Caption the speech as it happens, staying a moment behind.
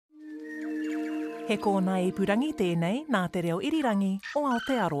He kōna ipurangi tēnei nā te reo irirangi o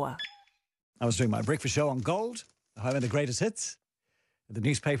Aotearoa. I was doing my breakfast show on Gold, home of the greatest hits. The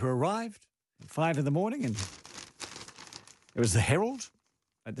newspaper arrived at 5 in the morning and it was the Herald.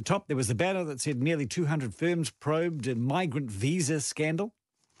 At the top, there was the banner that said nearly 200 firms probed in migrant visa scandal.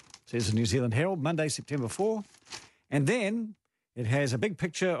 Says the New Zealand Herald, Monday, September 4. And then it has a big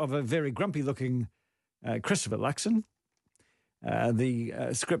picture of a very grumpy-looking Christopher Luxon.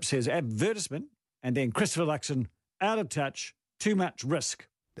 The script says advertisement, and then Christopher Luxon, out of touch, too much risk.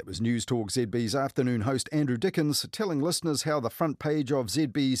 That was News Talk ZB's afternoon host Andrew Dickens telling listeners how the front page of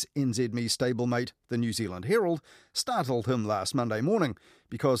ZB's NZME stablemate, the New Zealand Herald, startled him last Monday morning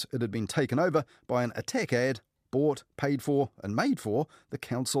because it had been taken over by an attack ad bought, paid for and made for the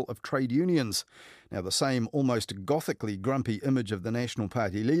Council of Trade Unions. Now, the same almost gothically grumpy image of the National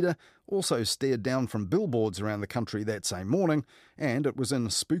Party leader also stared down from billboards around the country that same morning, and it was in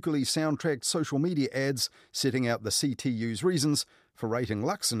spookily soundtracked social media ads setting out the CTU's reasons for rating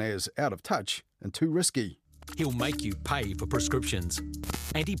Luxon as out of touch and too risky. He'll make you pay for prescriptions.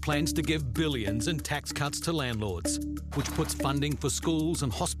 And he plans to give billions in tax cuts to landlords, which puts funding for schools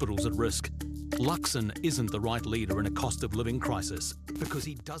and hospitals at risk. Luxon isn't the right leader in a cost of living crisis because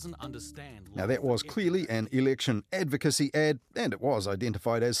he doesn't understand. Now, that was clearly an election advocacy ad, and it was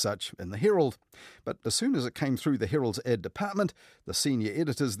identified as such in the Herald. But as soon as it came through the Herald's ad department, the senior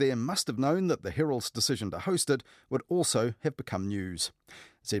editors there must have known that the Herald's decision to host it would also have become news.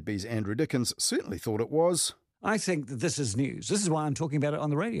 ZB's Andrew Dickens certainly thought it was. I think that this is news. This is why I'm talking about it on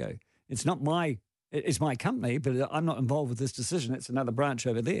the radio. It's my company, but I'm not involved with this decision. It's another branch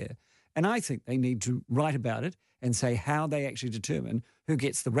over there. And I think they need to write about it and say how they actually determine who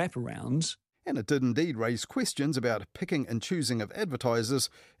gets the wraparounds. And it did indeed raise questions about picking and choosing of advertisers,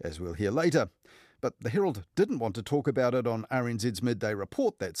 as we'll hear later. But the Herald didn't want to talk about it on RNZ's midday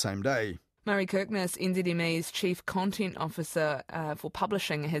report that same day. Murray Kirkness, NZME's Chief Content Officer for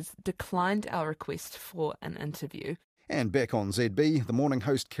Publishing, has declined our request for an interview. And back on ZB, the morning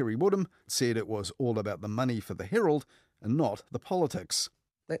host Kerry Woodham said it was all about the money for the Herald and not the politics.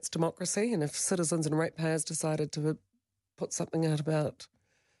 That's democracy, and if citizens and ratepayers decided to put something out about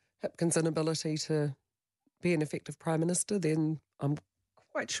Hipkins' inability to be an effective Prime Minister, then I'm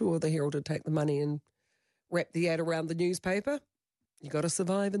quite sure the Herald would take the money and wrap the ad around the newspaper. You got to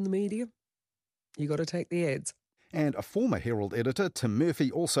survive in the media. You got to take the ads. And a former Herald editor, Tim Murphy,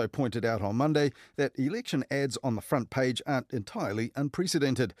 also pointed out on Monday that election ads on the front page aren't entirely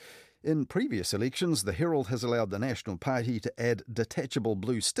unprecedented. In previous elections, the Herald has allowed the National Party to add detachable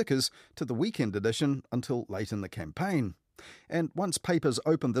blue stickers to the weekend edition until late in the campaign. And once papers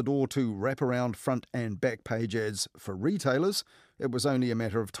opened the door to wraparound front and back page ads for retailers, it was only a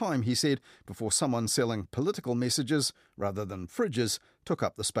matter of time, he said, before someone selling political messages rather than fridges took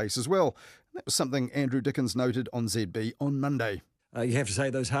up the space as well. That was something Andrew Dickens noted on ZB on Monday. You have to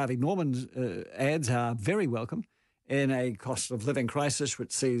say those Harvey Norman ads are very welcome in a cost of living crisis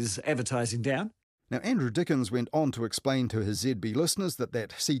which sees advertising down. Now, Andrew Dickens went on to explain to his ZB listeners that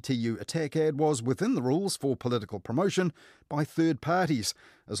CTU attack ad was within the rules for political promotion by third parties.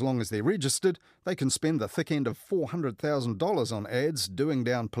 As long as they're registered, they can spend the thick end of $400,000 on ads doing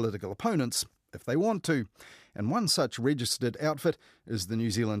down political opponents if they want to. And one such registered outfit is the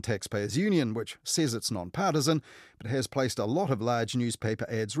New Zealand Taxpayers Union, which says it's non-partisan, but has placed a lot of large newspaper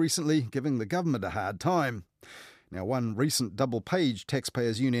ads recently, giving the government a hard time. Now, one recent double-page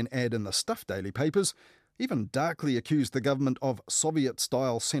Taxpayers Union ad in the Stuff daily papers even darkly accused the government of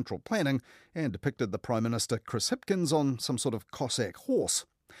Soviet-style central planning and depicted the Prime Minister Chris Hipkins on some sort of Cossack horse.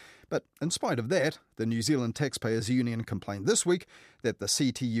 But in spite of that, the New Zealand Taxpayers Union complained this week that the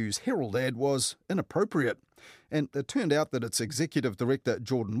CTU's Herald ad was inappropriate. And it turned out that its executive director,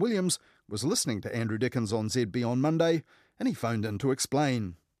 Jordan Williams, was listening to Andrew Dickens on ZB on Monday, and he phoned in to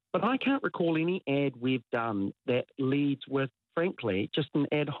explain. But I can't recall any ad we've done that leads with, frankly, just an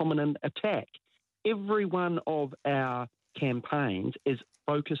ad hominem attack. Every one of our campaigns is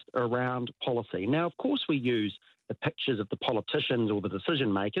focused around policy. Now, of course, we use the pictures of the politicians or the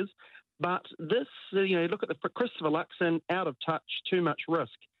decision makers, but this, look at the Christopher Luxon, out of touch, too much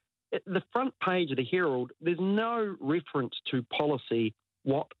risk. The front page of the Herald, there's no reference to policy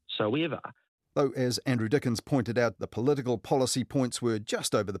whatsoever. Though, as Andrew Dickens pointed out, the political policy points were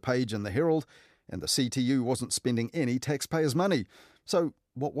just over the page in the Herald, and the CTU wasn't spending any taxpayers' money. So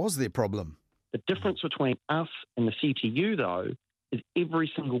what was their problem? The difference between us and the CTU, though, is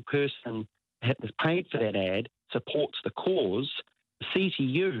every single person that has paid for that ad supports the cause. The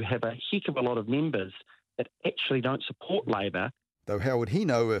CTU have a heck of a lot of members that actually don't support Labor. Though how would he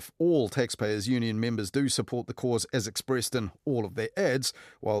know if all Taxpayers Union members do support the cause as expressed in all of their ads,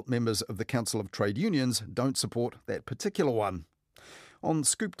 while members of the Council of Trade Unions don't support that particular one? On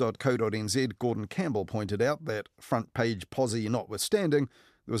scoop.co.nz, Gordon Campbell pointed out that front page posse notwithstanding,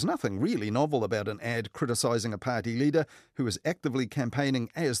 there was nothing really novel about an ad criticising a party leader who was actively campaigning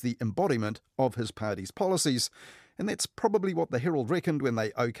as the embodiment of his party's policies. And that's probably what the Herald reckoned when they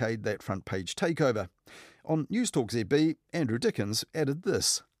okayed that front page takeover. On News Talk ZB, Andrew Dickens added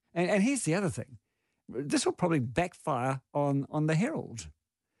this. And here's the other thing. This will probably backfire on the Herald,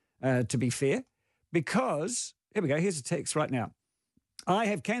 to be fair, because, here we go, here's a text right now. I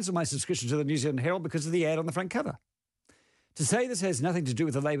have cancelled my subscription to the New Zealand Herald because of the ad on the front cover. To say this has nothing to do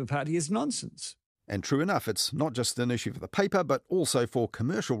with the Labour Party is nonsense. And true enough, it's not just an issue for the paper, but also for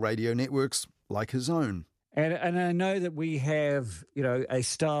commercial radio networks like his own. And I know that we have, a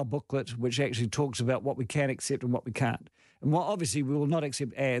star booklet which actually talks about what we can accept and what we can't. And obviously we will not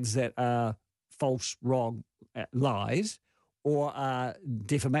accept ads that are false, wrong, lies, or are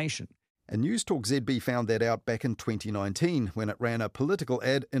defamation. And News Talk ZB found that out back in 2019 when it ran a political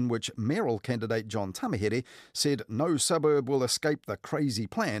ad in which mayoral candidate John Tamahere said no suburb will escape the crazy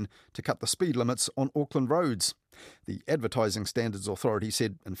plan to cut the speed limits on Auckland roads. The Advertising Standards Authority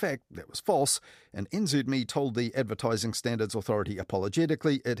said, in fact, that was false, and NZME told the Advertising Standards Authority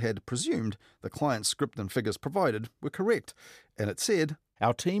apologetically it had presumed the client's script and figures provided were correct. And it said,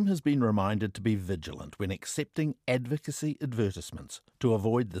 our team has been reminded to be vigilant when accepting advocacy advertisements to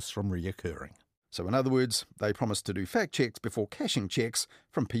avoid this from reoccurring. So in other words, they promised to do fact checks before cashing checks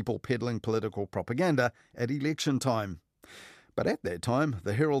from people peddling political propaganda at election time. But at that time,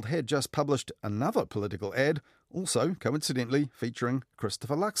 the Herald had just published another political ad, also, coincidentally, featuring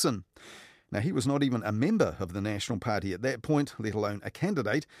Christopher Luxon. Now, he was not even a member of the National Party at that point, let alone a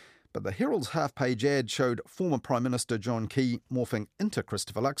candidate, but the Herald's half-page ad showed former Prime Minister John Key morphing into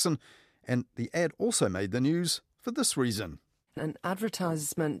Christopher Luxon, and the ad also made the news for this reason. An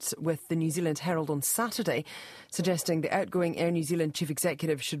advertisement with the New Zealand Herald on Saturday suggesting the outgoing Air New Zealand chief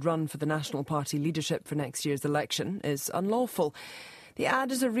executive should run for the National Party leadership for next year's election is unlawful. The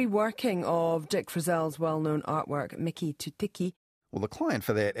ad is a reworking of Dick Frizzell's well-known artwork, Mickey Tutiki. Well, the client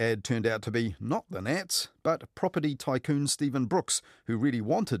for that ad turned out to be not the Nats, but property tycoon Stephen Brooks, who really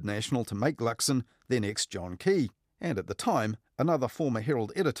wanted National to make Luxon their next John Key. And at the time, another former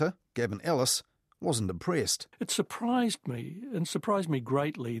Herald editor, Gavin Ellis, wasn't impressed. It surprised me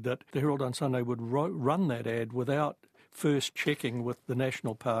greatly that the Herald on Sunday would run that ad without first checking with the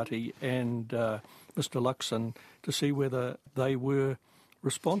National Party and Mr Luxon to see whether they were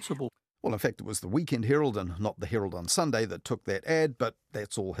responsible. Well, in fact, it was the Weekend Herald and not the Herald on Sunday that took that ad, but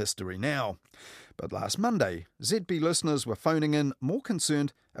that's all history now. But last Monday, ZB listeners were phoning in more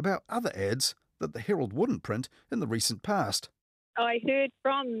concerned about other ads that the Herald wouldn't print in the recent past. I heard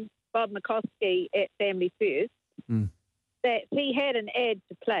from Bob McCoskey at Family First that he had an ad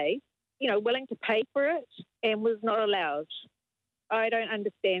to play, willing to pay for it and was not allowed. I don't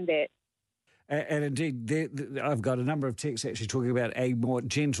understand that. And indeed, I've got a number of texts actually talking about a more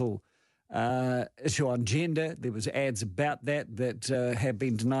gentle issue on gender. There was ads about that have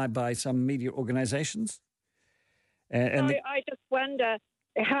been denied by some media organisations. I just wonder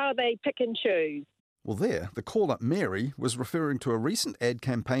how they pick and choose. Well, there, the caller Mary was referring to a recent ad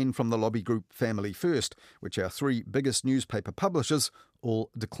campaign from the lobby group Family First, which our three biggest newspaper publishers all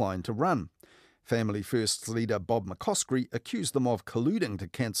declined to run. Family First's leader Bob McCoskey accused them of colluding to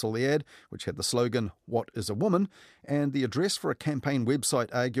cancel the ad, which had the slogan, "What is a woman?" and the address for a campaign website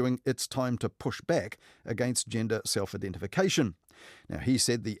arguing it's time to push back against gender self-identification. Now, he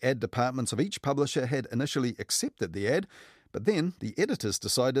said the ad departments of each publisher had initially accepted the ad, but then the editors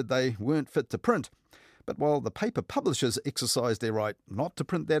decided they weren't fit to print. But while the paper publishers exercised their right not to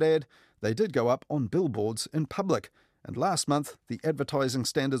print that ad, they did go up on billboards in public. And last month, the Advertising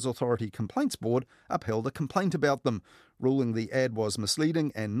Standards Authority Complaints Board upheld a complaint about them, ruling the ad was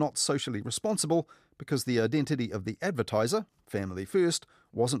misleading and not socially responsible because the identity of the advertiser, Family First,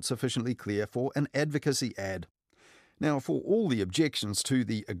 wasn't sufficiently clear for an advocacy ad. Now, for all the objections to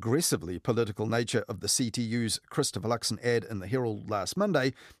the aggressively political nature of the CTU's Christopher Luxon ad in the Herald last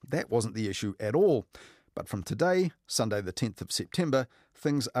Monday, that wasn't the issue at all. But from today, Sunday the 10th of September,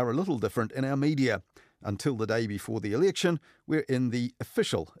 things are a little different in our media. Until the day before the election, we're in the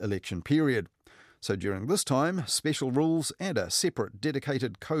official election period. So during this time, special rules and a separate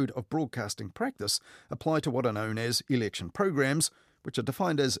dedicated code of broadcasting practice apply to what are known as election programs, which are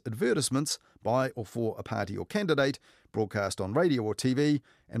defined as advertisements by or for a party or candidate, broadcast on radio or TV,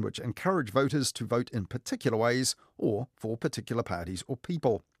 and which encourage voters to vote in particular ways or for particular parties or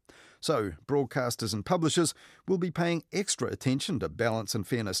people. So broadcasters and publishers will be paying extra attention to balance and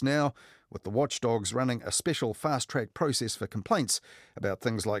fairness now, with the watchdogs running a special fast-track process for complaints about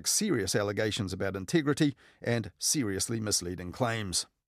things like serious allegations about integrity and seriously misleading claims.